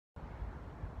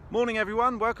Morning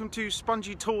everyone, welcome to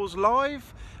Spongy Tours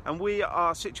Live, and we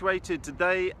are situated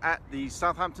today at the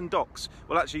Southampton Docks.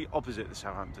 Well, actually opposite the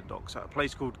Southampton Docks, at a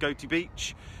place called Goatee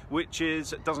Beach, which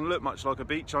doesn't look much like a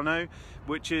beach, I know,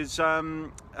 which is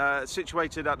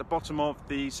situated at the bottom of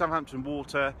the Southampton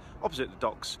water opposite the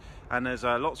docks. And there's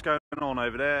lots going on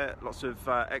over there, lots of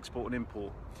export and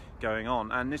import going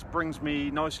on. And this brings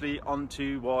me nicely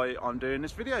onto why I'm doing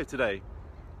this video today.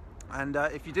 And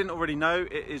if you didn't already know,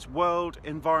 it is World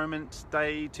Environment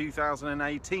Day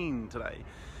 2018 today.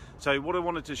 So what I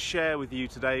wanted to share with you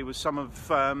today was some of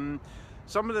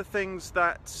the things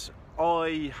that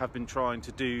I have been trying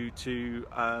to do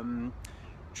to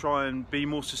try and be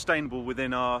more sustainable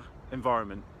within our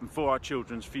environment and for our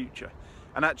children's future.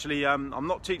 And actually, I'm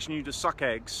not teaching you to suck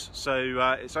eggs,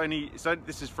 so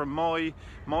this is from my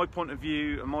point of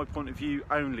view and my point of view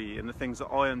only, and the things that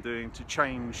I am doing to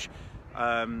change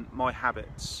my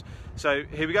habits. So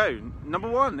here we go. Number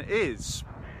one is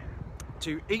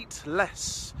to eat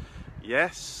less.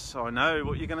 Yes, I know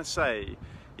what you're going to say.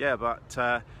 Yeah,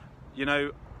 but you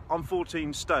know, I'm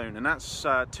 14 stone, and that's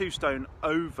 2 stone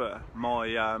over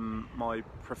my my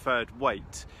preferred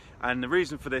weight. And the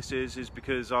reason for this is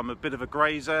because I'm a bit of a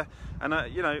grazer,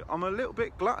 and you know, I'm a little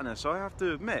bit gluttonous, I have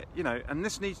to admit, you know, and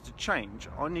this needs to change.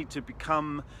 I need to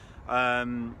become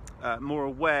more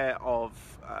aware of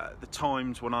the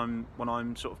times when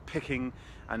I'm sort of picking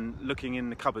and looking in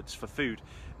the cupboards for food.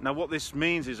 Now what this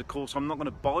means is, of course, I'm not going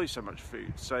to buy so much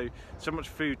food, so much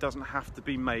food doesn't have to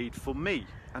be made for me.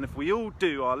 And if we all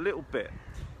do our little bit,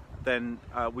 then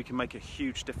we can make a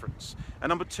huge difference. And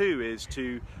number two is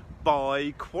to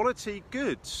buy quality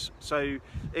goods. So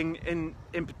in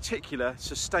particular,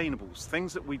 sustainables,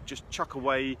 things that we just chuck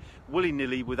away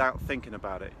willy-nilly without thinking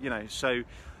about it, you know. So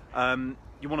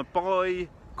you want to buy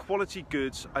quality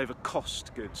goods over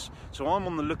cost goods. So I'm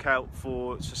on the lookout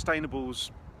for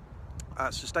sustainables,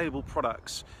 sustainable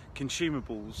products,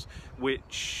 consumables,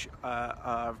 which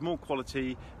are of more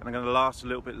quality and are going to last a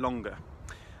little bit longer.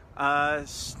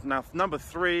 Now number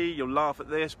three, you'll laugh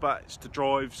at this, but it's to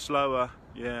drive slower.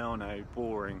 Yeah, I know,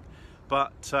 boring,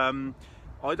 but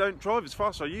I don't drive as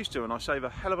fast as I used to, and I save a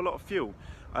hell of a lot of fuel,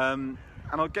 and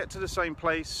I'll get to the same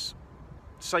place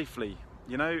safely,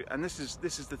 you know. And this is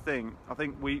the thing. I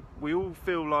think we all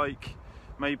feel like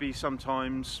maybe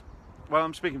sometimes, well,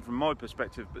 I'm speaking from my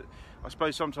perspective, but I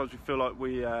suppose sometimes we feel like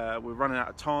we're running out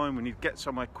of time. We need to get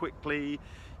somewhere quickly,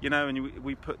 you know, and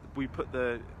we put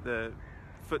the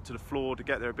foot to the floor to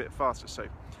get there a bit faster. So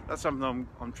that's something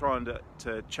I'm trying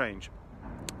to change.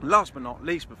 Last but not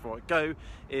least, before I go,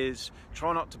 is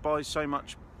try not to buy so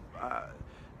much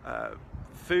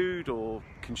food or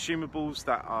consumables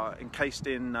that are encased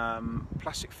in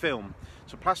plastic film.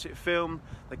 So plastic film,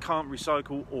 they can't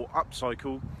recycle or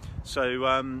upcycle,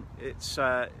 so it's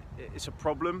a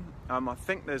problem. I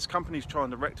think there's companies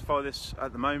trying to rectify this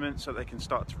at the moment, so they can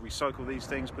start to recycle these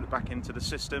things, put it back into the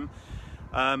system.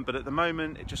 But at the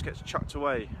moment, it just gets chucked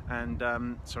away, and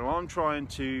so I'm trying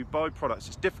to buy products.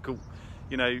 It's difficult,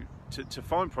 you know, to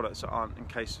find products that aren't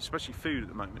encased, especially food at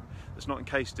the moment, that's not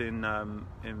encased in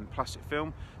plastic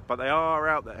film, but they are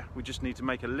out there. We just need to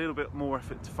make a little bit more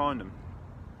effort to find them.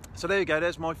 So there you go,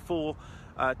 there's my 4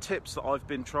 tips that I've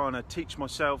been trying to teach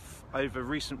myself over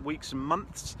recent weeks and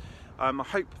months. I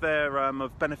hope they're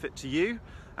of benefit to you,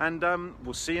 and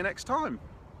we'll see you next time.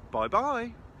 Bye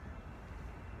bye.